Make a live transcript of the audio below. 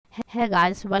Hey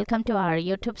guys, welcome to our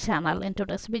YouTube channel. In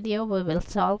today's video, we will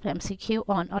solve MCQ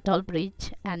on Atal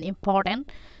Bridge, an important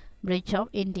bridge of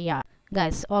India.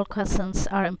 Guys, all questions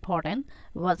are important.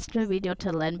 Watch the video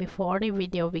till end. Before the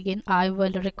video begin, I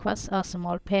will request a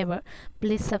small favor.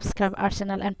 Please subscribe our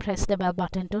channel and press the bell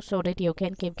button too so that you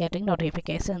can keep getting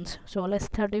notifications. So let's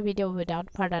start the video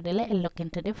without further delay and look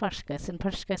into the first question.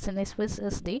 First question is, which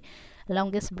is the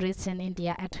longest bridge in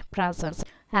India at present?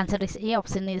 Answer is A.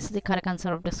 Option is the correct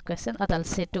answer of this question. Atal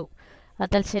Setu.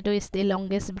 Atal Setu is the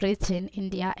longest bridge in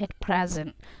India at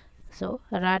present. So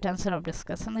right answer of this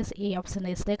question is A. Option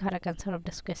is the correct answer of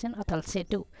this question. Atal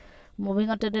Setu. Moving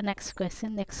on to the next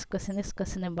question. Next question is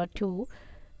question number 2.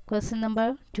 Question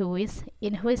number 2 is,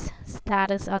 in which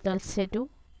state is Atal Setu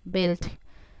built?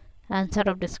 Answer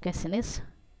of this question is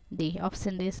D.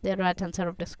 Option D is the right answer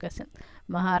of this question.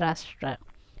 Maharashtra.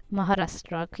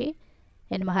 Maharashtra. Okay.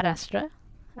 In Maharashtra,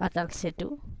 Atal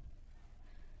Setu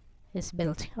is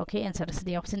built. Okay, answer is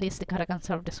the option D is the correct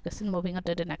answer of this question. Moving on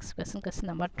to the next question. Question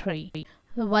number 3.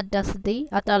 What does the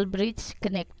Atal Bridge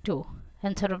connect to?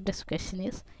 Answer of this question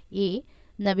is A.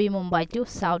 Navi Mumbai to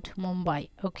South Mumbai.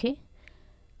 Okay,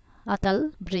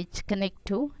 Atal Bridge connect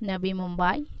to Navi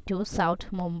Mumbai to South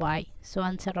Mumbai. So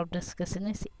answer of this question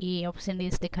is A. Option D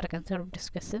is the correct answer of this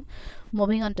question.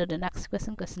 Moving on to the next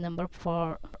question. Question number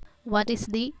 4. What is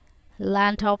the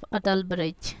length of Atal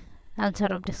Bridge? Answer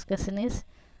of this question is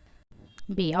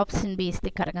B. Option B is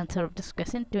the correct answer of this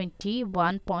question.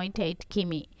 21.8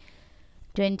 km.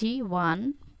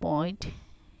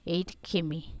 21.8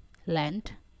 km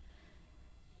length.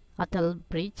 Atal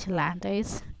Bridge length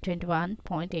is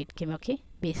 21.8 km. Okay,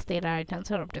 B is the right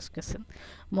answer of this question.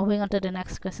 Moving on to the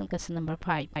next question. Question number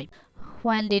 5.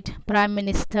 When did Prime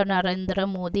Minister Narendra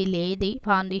Modi lay the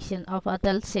foundation of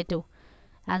Atal Setu?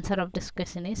 Answer of this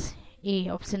question is A.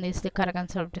 Option is the correct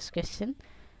answer of this question.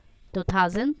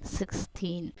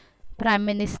 2016. Prime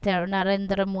Minister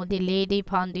Narendra Modi laid the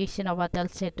foundation of Atal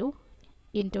Setu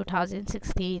in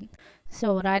 2016.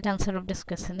 So right answer of this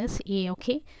question is A.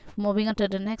 Okay, moving on to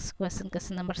the next question.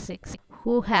 Question number 6.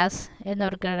 Who has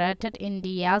inaugurated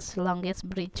India's longest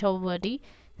bridge over the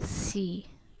sea?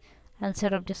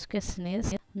 Answer of this question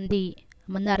is D.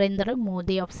 Narendra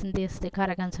Modi. Option D is the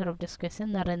correct answer of this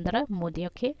question. Narendra Modi.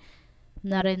 Okay,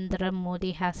 Narendra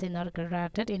Modi has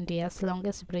inaugurated India's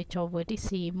longest bridge over the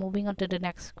sea. Moving on to the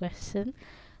next question.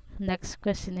 Next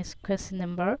question is question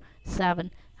number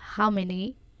 7. How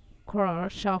many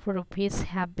crores of rupees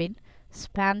have been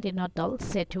spent in Atal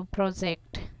Setu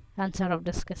project? Answer of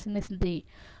this question is D.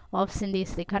 Option D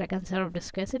is the correct answer of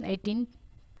this question.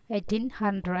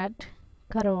 1800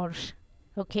 crores.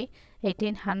 Okay,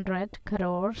 1800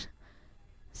 crores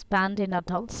spent in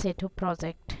Atal Setu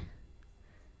project.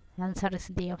 Answer is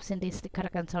D. Option D is the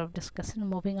correct answer of this question.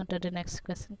 Moving on to the next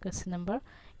question. Question number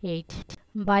 8.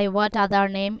 By what other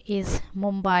name is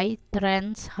Mumbai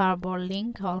Trans Harbour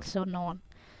Link also known?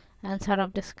 Answer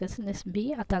of this question is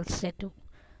B. Atal Setu.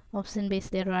 Option B is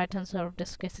the right answer of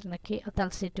this question. Okay,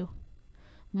 Atal Setu.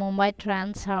 Mumbai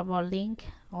Trans Harbour Link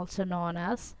also known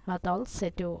as Atal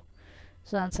Setu.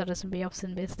 So answer is B.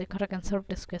 Option B is the correct answer of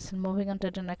this question. Moving on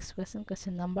to the next question.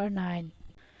 Question number 9.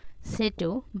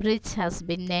 Setu Bridge has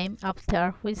been named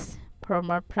after which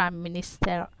former Prime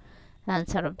Minister?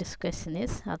 Answer of this question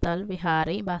is Atal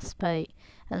Bihari Vajpayee.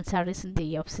 Answer is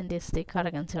D. Option D is the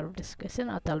correct answer of this question.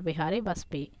 Atal Bihari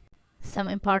Vajpayee. Some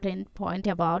important point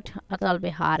about Atal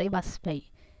Bihari Vajpayee.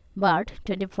 Birth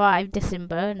 25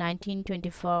 December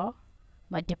 1924,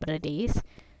 Madhya Pradesh.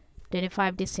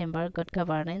 25 December, good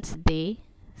governance. They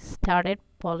started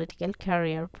political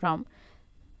career from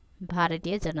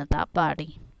Bharatiya Janata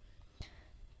Party.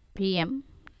 PM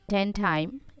 10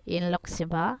 time in Lok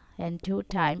Sabha and 2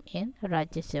 time in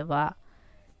Rajya Sabha.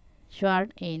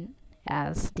 Sworn in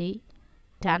as the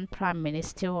 10th Prime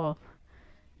Minister of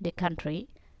the country.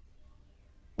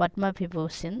 Padma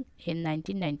Vibhushan in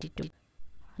 1992.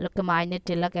 Lokmanya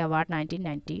Tilak Award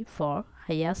 1994.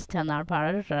 Highest Honor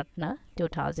Bharat Ratna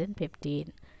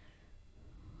 2015.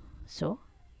 So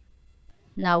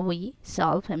now we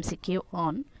solve MCQ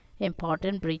on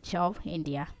important bridge of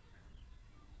India.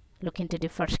 Look into the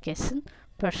first question.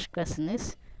 First question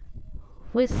is,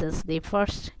 which is the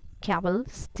first cable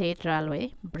state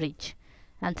railway bridge?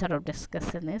 Answer of this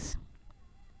question is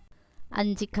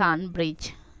Anjikan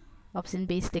Bridge. Option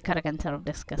B is the correct answer of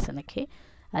this question. Okay,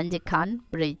 Anjikan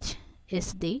Bridge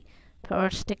is the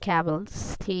first cable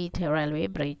state railway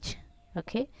bridge.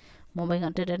 Okay, moving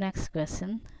on to the next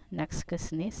question. Next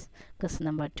question is question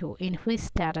number 2. In which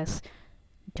state is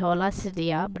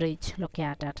Dholasidia Bridge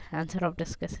located? Answer of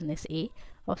this question is A.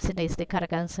 Option A is the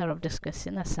correct answer of this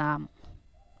question. Assam.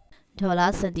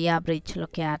 Dhola Sadia Bridge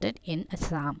located in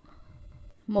Assam.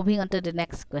 Moving on to the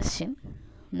next question.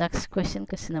 Next question,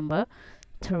 question number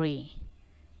 3.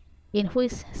 In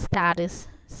which state is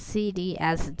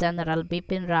CDS General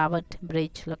Bipin Rawat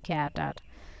Bridge located?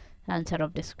 Answer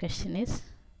of this question is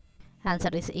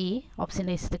A. Option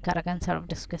A is the correct answer of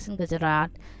this question.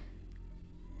 Gujarat.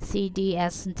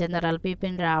 CDS General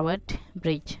Bipin Rawat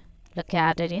Bridge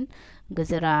located in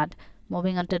Gujarat.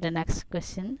 Moving on to the next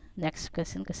question. Next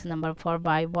question, question number 4.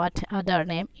 By what other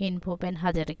name in Bhupen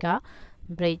Hazarika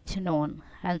Bridge known?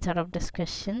 Answer of this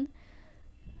question,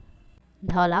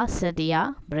 Dhola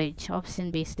Sadia Bridge. Option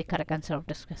B is the correct answer of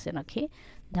this question. Okay,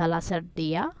 Dhola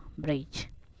Sadia Bridge.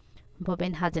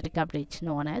 Bhupen Hazarika Bridge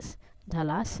known as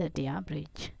Dhola Sadia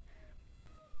Bridge.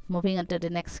 Moving on to the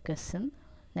next question.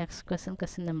 Next question,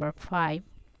 question number 5.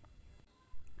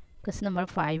 Question number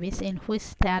 5 is in which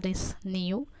state is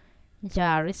New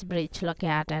Jaris Bridge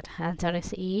located? Answer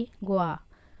is A. Goa.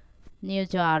 New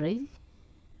Jaris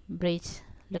Bridge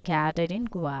located in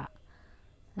Goa.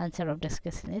 Answer of this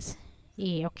question is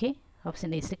A. Okay,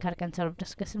 option A is the correct answer of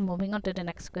this question. Moving on to the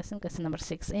next question, question number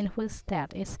 6. In which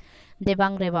state is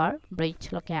Debang River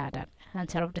Bridge located?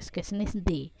 Answer of this question is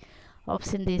D.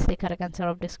 Option D is the correct answer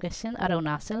of this question,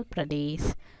 Arunachal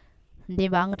Pradesh.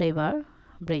 Debang River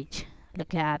Bridge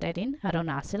located in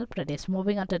Arunachal Pradesh.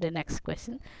 Moving on to the next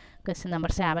question, question number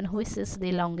 7. Which is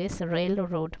the longest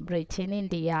railroad bridge in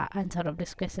India? Answer of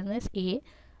this question is A.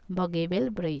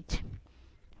 Bogeyville Bridge.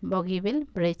 Bogeyville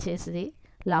Bridge is the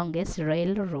longest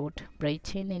railroad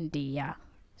bridge in India.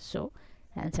 So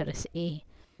answer is A.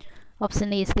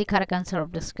 Option A is the correct answer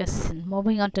of this question.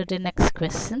 Moving on to the next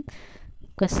question,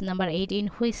 question number 8. In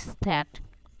which state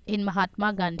in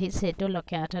Mahatma Gandhi Setu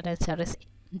located? Answer is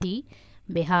D.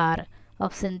 Bihar.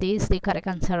 Option D is the correct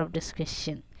answer of this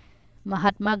question,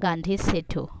 Mahatma Gandhi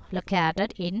Setu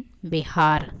located in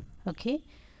Bihar. Okay,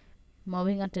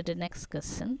 moving on to the next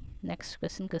question. Next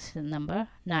question, question number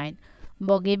 9.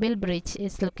 Bogeyville Bridge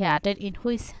is located in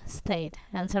which state?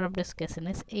 Answer of this question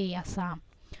is A. Assam.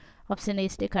 Option A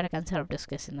is the correct answer of this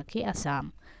question. Okay,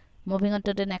 Assam. Moving on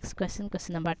to the next question,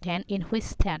 question number 10. In which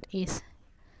state is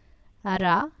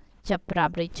Ara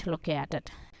Chapra Bridge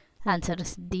located? Answer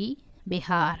is D.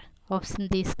 Bihar. Option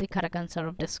D is the correct answer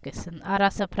of this question, Ara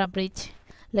Chapra Bridge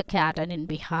located in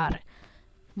Bihar.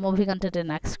 Moving on to the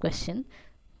next question,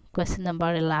 question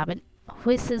number 11.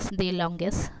 Which is the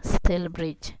longest steel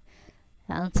bridge?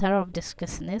 Answer of this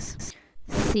question is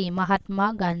C.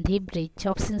 Mahatma Gandhi Bridge.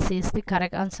 Option C is the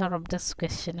correct answer of this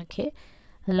question. Okay,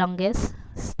 longest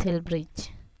steel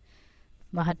bridge,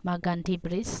 Mahatma Gandhi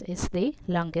Bridge is the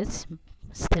longest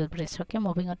steel bridge. Okay,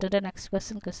 moving on to the next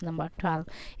question, question number 12.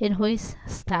 In which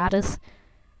state is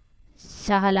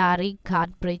Sahalari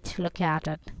Ghat Bridge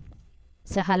located?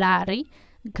 Sahalari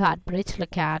Ghat Bridge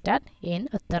located in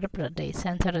Uttar Pradesh.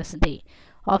 Answer is D.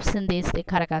 Option D is the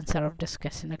correct answer of this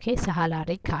question. Okay,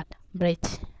 Sahalari Ghat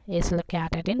Bridge is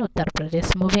located in Uttar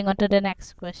Pradesh. Moving on to the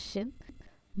next question.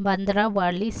 Bandra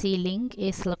Worli Sea Link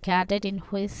is located in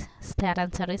which state?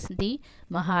 Answer is D.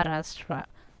 Maharashtra.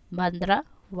 Bandra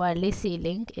Worli Sea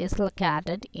Link is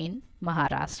located in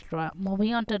Maharashtra.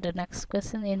 Moving on to the next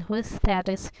question. In which state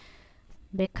is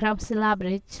Vikramshila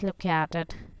Bridge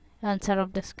located? Answer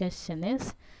of this question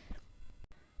is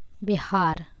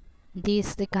Bihar. D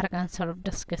is the correct answer of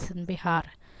this question, Bihar.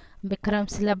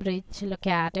 Vikramshila Bridge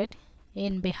located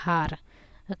in Bihar.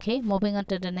 Okay, moving on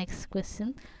to the next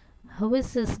question.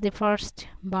 Which is the first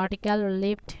vertical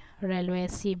lift railway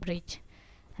sea bridge?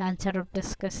 Answer of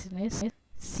this question is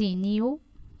C. New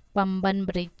Pamban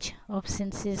Bridge.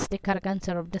 Option C is the correct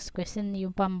answer of this question,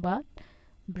 New Pamban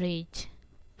Bridge.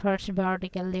 First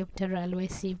vertical lift railway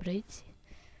sea bridge.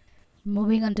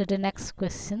 Moving on to the next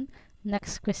question.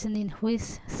 Next question, in which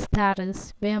state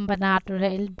is Vembanad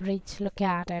Rail Bridge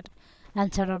located?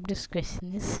 Answer of this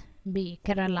question is B.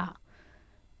 Kerala.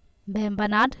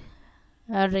 Vembanad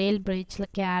Rail Bridge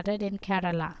located in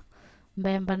Kerala.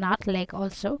 Vembanad Lake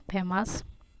also famous.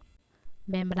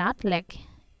 Vembanad Lake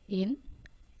in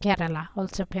Kerala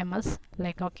also famous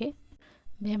lake. Okay,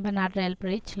 Vembanad Rail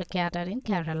Bridge located in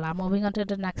Kerala. Moving on to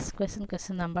the next question,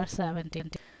 question number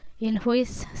 17. In which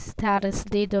state is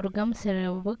the Durgam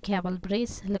Seruvu Cable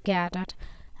Bridge located?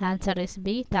 Answer is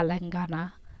B.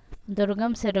 Telangana.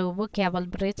 Durgam Seruvu Cable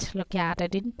Bridge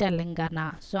located in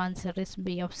Telangana. So answer is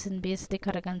B. Option B is the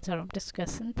correct answer of this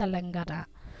question, Telangana.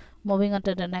 Moving on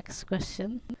to the next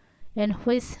question. In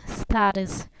which state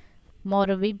is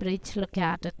Moravi Bridge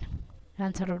located?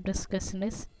 Answer of this question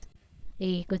is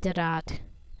A. Gujarat.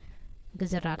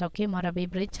 Gujarat. Okay, Moravi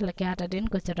Bridge located in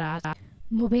Gujarat.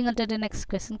 Moving on to the next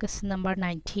question, question number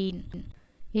 19.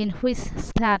 In which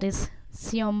state is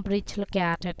Siam Bridge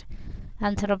located?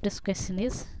 Answer of this question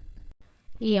is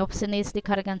E option is the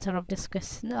correct answer of this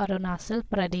question. Arunachal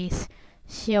Pradesh.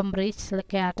 Siam Bridge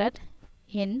located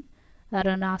in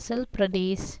Arunachal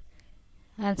Pradesh.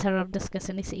 Answer of this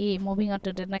question is E. Moving on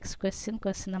to the next question.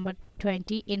 Question number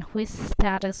 20. In which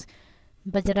state is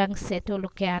Bajrang Setu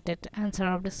located? Answer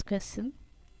of this question.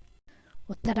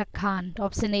 Uttarakhand.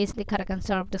 Option A is the correct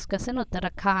answer of this question.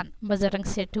 Uttarakhand. Bajrang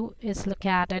Setu is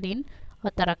located in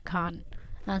Uttarakhand.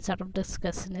 Answer of this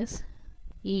question is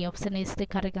E. Option is the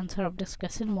correct answer of this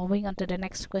question. Moving on to the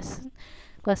next question.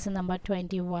 Question number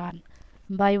 21.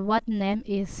 By what name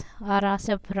is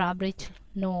Arasapra Bridge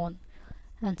known?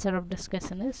 Answer of this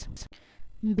question is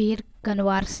Bir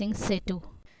Kanwar Singh Setu.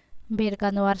 Bir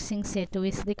Kanwar Singh Setu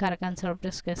is the correct answer of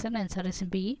this question. Answer is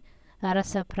B.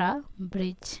 Arasapra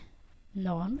Bridge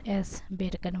known as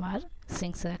Bir Kanwar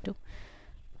Singh Setu.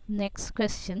 Next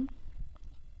question.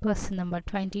 Question number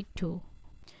 22.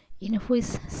 In which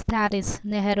state is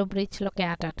Nehru Bridge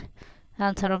located?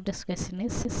 Answer of this question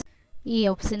is E.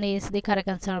 Option A is the correct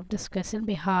answer of this question.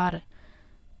 Bihar.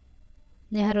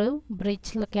 Nehru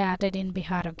Bridge located in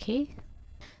Bihar. Okay.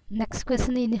 Next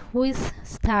question. In which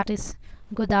state is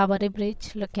Godavari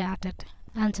Bridge located?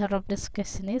 Answer of this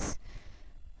question is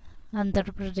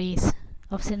Andhra Pradesh.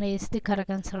 Option A is the correct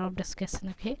answer of this question.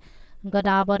 Okay.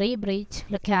 Godavari Bridge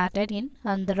located in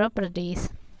Andhra Pradesh.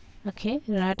 Okay,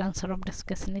 right answer of this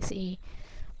question is A.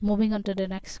 Moving on to the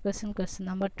next question. Question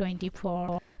number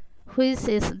 24. Which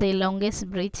is the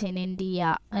longest bridge in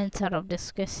India? Answer of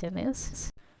this question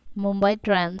is Mumbai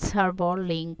Trans Harbour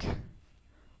Link.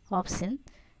 Option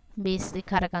B is the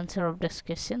correct answer of this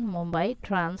question. Mumbai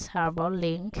Trans Harbour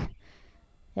Link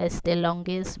is the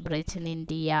longest bridge in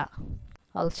India,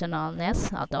 also known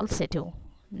as Atal Setu.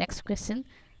 Next question.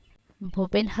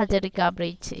 Bhupen Hazarika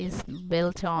Bridge is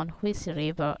built on which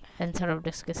river? Answer of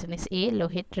this question is A.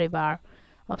 Lohit River.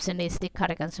 Option A is the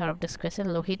correct answer of this question.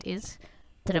 Lohit is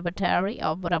tributary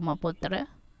of Brahmaputra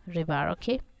River.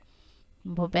 Okay.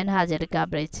 Bhupen Hazarika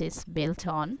Bridge is built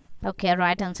on. Okay,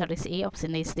 right answer is A.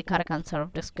 Option A is the correct answer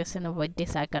of this question. With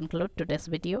this, I conclude today's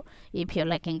video. If you're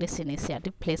liking this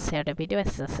initiative, please share the video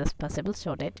as much as possible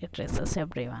so that it reaches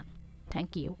everyone.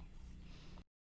 Thank you.